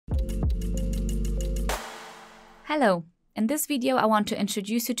Hello! In this video I want to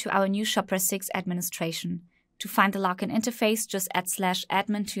introduce you to our new Shopware 6 administration. To find the login interface, just add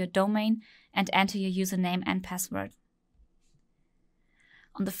 /admin to your domain and enter your username and password.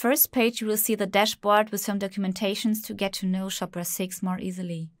 On the first page you will see the dashboard with some documentations to get to know Shopware 6 more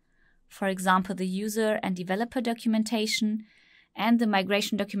easily. For example, the user and developer documentation and the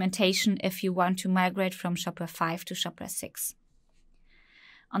migration documentation if you want to migrate from Shopware 5 to Shopware 6.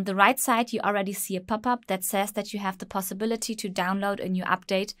 On the right side, you already see a pop-up that says that you have the possibility to download a new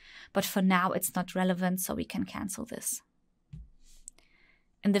update, but for now it's not relevant, so we can cancel this.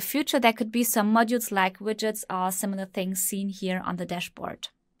 In the future, there could be some modules like widgets or similar things seen here on the dashboard.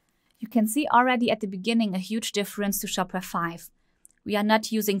 You can see already at the beginning a huge difference to Shopware 5. We are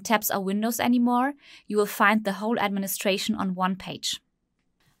not using tabs or windows anymore. You will find the whole administration on one page.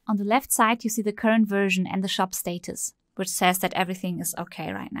 On the left side, you see the current version and the shop status, which says that everything is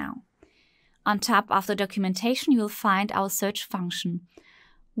okay right now. On top of the documentation, you will find our search function,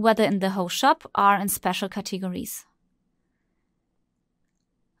 whether in the whole shop or in special categories.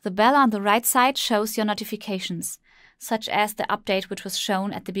 The bell on the right side shows your notifications, such as the update which was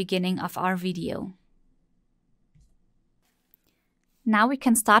shown at the beginning of our video. Now we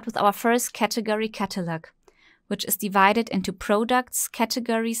can start with our first category catalog, which is divided into products,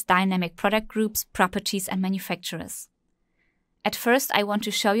 categories, dynamic product groups, properties, and manufacturers. At first, I want to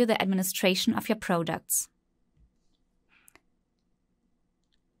show you the administration of your products.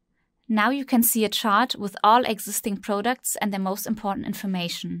 Now you can see a chart with all existing products and their most important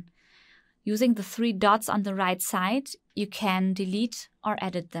information. Using the three dots on the right side, you can delete or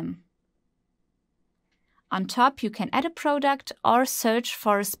edit them. On top, you can add a product or search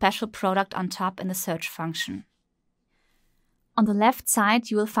for a special product on top in the search function. On the left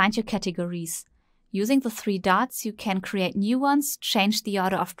side, you will find your categories. Using the three dots, you can create new ones, change the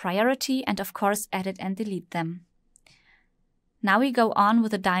order of priority, and of course edit and delete them. Now we go on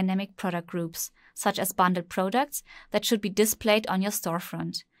with the dynamic product groups, such as bundled products that should be displayed on your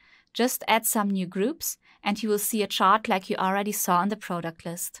storefront. Just add some new groups and you will see a chart like you already saw in the product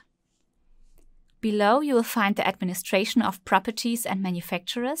list. Below you will find the administration of properties and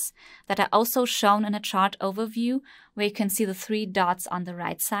manufacturers that are also shown in a chart overview where you can see the three dots on the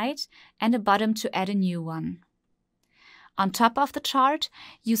right side and a button to add a new one. On top of the chart,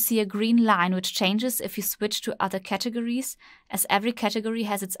 you see a green line which changes if you switch to other categories, as every category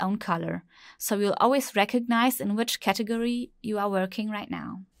has its own color, so you'll always recognize in which category you are working right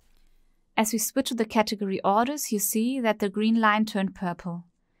now. As we switch to the category orders, you see that the green line turned purple.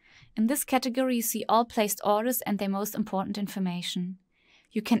 In this category, you see all placed orders and their most important information.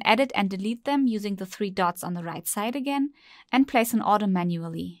 You can edit and delete them using the three dots on the right side again and place an order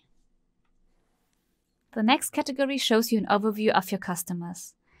manually. The next category shows you an overview of your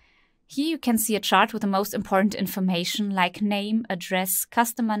customers. Here you can see a chart with the most important information like name, address,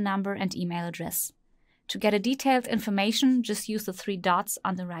 customer number, and email address. To get a detailed information, just use the three dots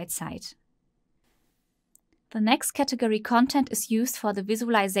on the right side. The next category content is used for the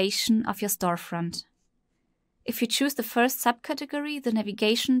visualization of your storefront. If you choose the first subcategory, the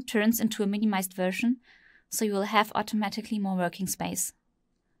navigation turns into a minimized version, so you will have automatically more working space.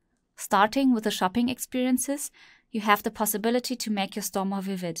 Starting with the shopping experiences, you have the possibility to make your store more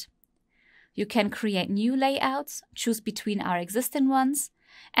vivid. You can create new layouts, choose between our existing ones,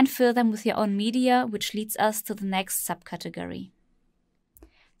 and fill them with your own media, which leads us to the next subcategory.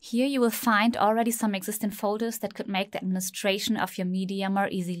 Here you will find already some existing folders that could make the administration of your media more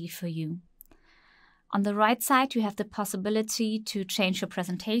easily for you. On the right side, you have the possibility to change your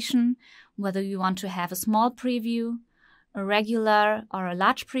presentation, whether you want to have a small preview, a regular or a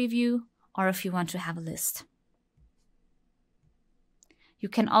large preview, or if you want to have a list. You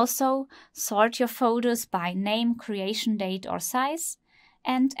can also sort your folders by name, creation date, or size,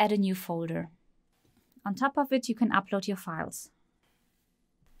 and add a new folder. On top of it, you can upload your files.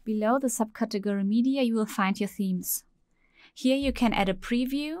 Below the subcategory media, you will find your themes. Here you can add a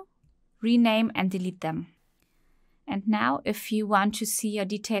preview, rename and delete them. And now, if you want to see your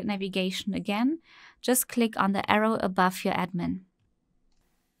detailed navigation again, just click on the arrow above your admin.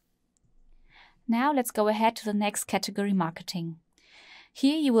 Now let's go ahead to the next category, marketing.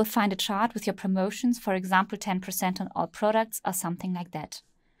 Here you will find a chart with your promotions, for example 10% on all products or something like that.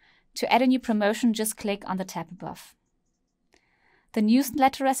 To add a new promotion, just click on the tab above. The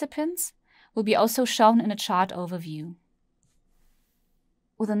newsletter recipients will be also shown in a chart overview.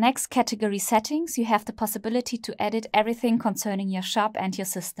 With the next category settings, you have the possibility to edit everything concerning your shop and your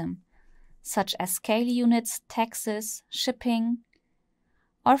system, such as scale units, taxes, shipping,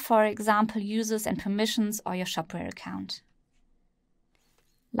 or for example users and permissions or your Shopware account.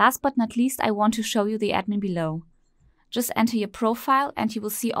 Last but not least, I want to show you the admin below. Just enter your profile and you will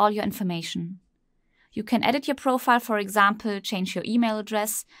see all your information. You can edit your profile, for example, change your email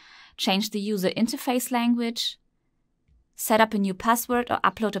address, change the user interface language, set up a new password, or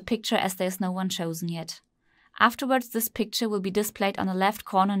upload a picture as there is no one chosen yet. Afterwards, this picture will be displayed on the left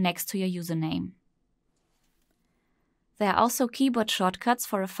corner next to your username. There are also keyboard shortcuts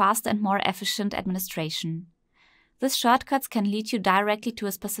for a faster and more efficient administration. These shortcuts can lead you directly to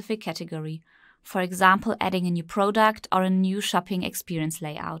a specific category, for example, adding a new product or a new shopping experience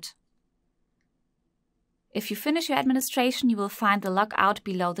layout. If you finish your administration, you will find the logout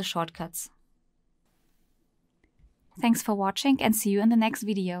below the shortcuts. Thanks for watching and see you in the next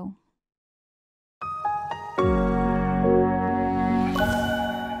video.